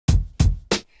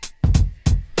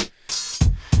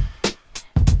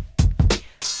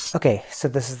Okay, so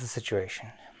this is the situation.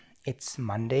 It's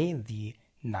Monday, the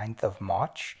 9th of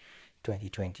March,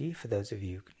 2020, for those of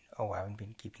you who haven't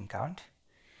been keeping count.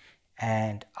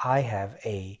 And I have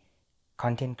a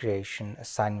content creation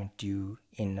assignment due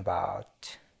in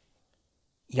about...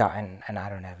 and I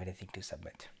don't have anything to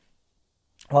submit.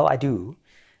 Well, I do.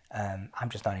 I'm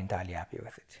just not entirely happy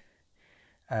with it.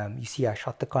 You see, I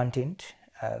shot the content.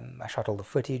 I shot all the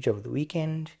footage over the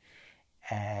weekend,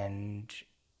 and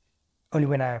only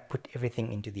when I put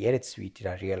everything into the edit suite did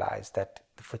I realize that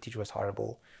the footage was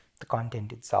horrible. The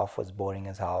content itself was boring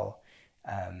as hell.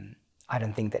 I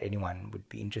don't think that anyone would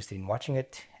be interested in watching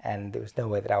it, and there was no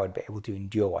way that I would be able to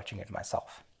endure watching it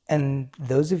myself. And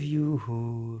those of you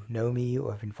who know me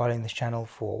or have been following this channel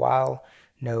for a while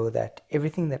know that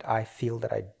everything that I feel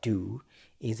that I do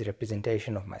is a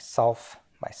representation of myself,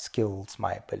 my skills,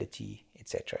 my ability,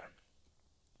 etc.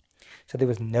 So there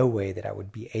was no way that I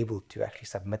would be able to actually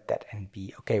submit that and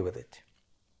be okay with it.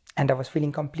 And I was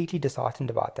feeling completely disheartened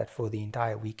about that for the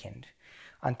entire weekend,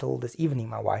 until this evening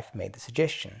my wife made the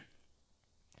suggestion,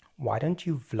 why don't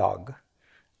you vlog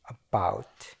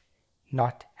about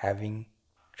not having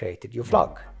created your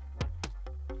vlog?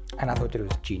 And I thought it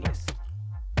was genius.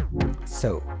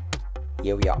 So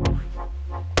here we are.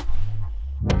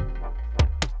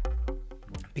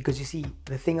 Because you see,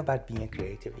 the thing about being a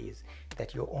creative is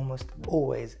that you're almost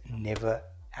always never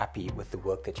happy with the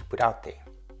work that you put out there.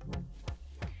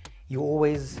 You're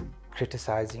always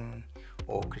criticizing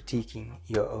or critiquing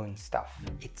your own stuff.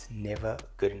 It's never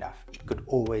good enough. It could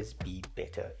always be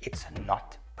better. It's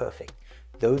not perfect.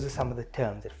 Those are some of the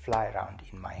terms that fly around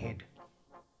in my head.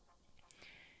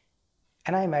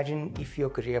 And I imagine if your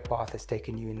career path has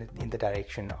taken you in the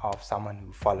direction of someone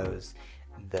who follows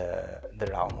the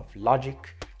realm of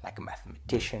logic, like a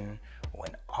mathematician or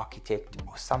an architect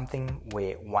or something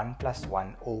where 1 +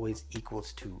 1 always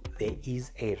equals 2, there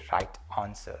is a right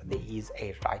answer, there is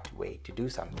a right way to do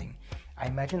something. I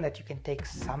imagine that you can take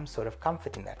some sort of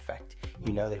comfort in that fact.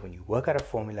 You know that when you work out a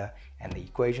formula and the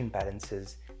equation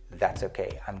balances, that's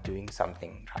okay, I'm doing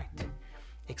something right.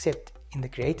 Except in the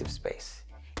creative space,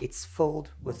 it's filled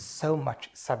with so much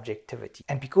subjectivity.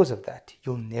 And because of that,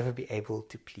 you'll never be able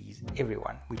to please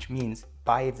everyone, which means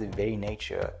by its very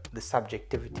nature, the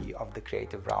subjectivity of the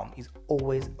creative realm is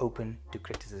always open to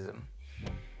criticism.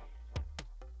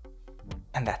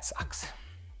 And that sucks.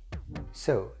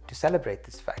 So, to celebrate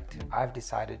this fact, I've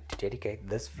decided to dedicate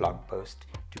this vlog post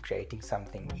to creating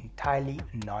something entirely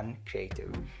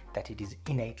non-creative, that it is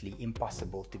innately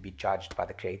impossible to be judged by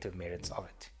the creative merits of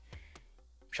it.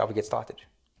 Shall we get started?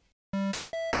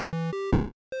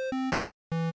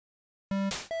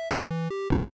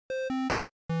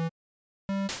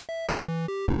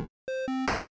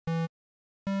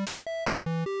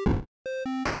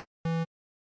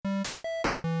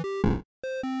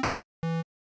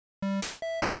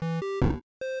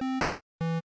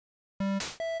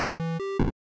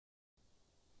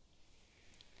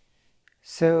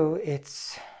 So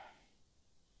it's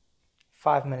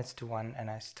 5 minutes to 1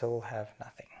 and I still have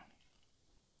nothing.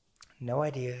 No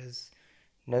ideas,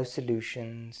 no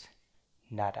solutions,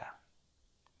 nada.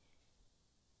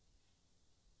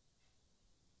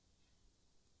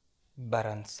 But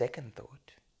on second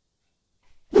thought,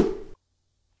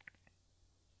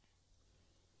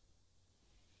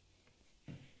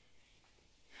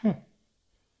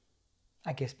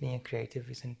 I guess being a creative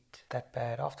isn't that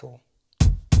bad after all.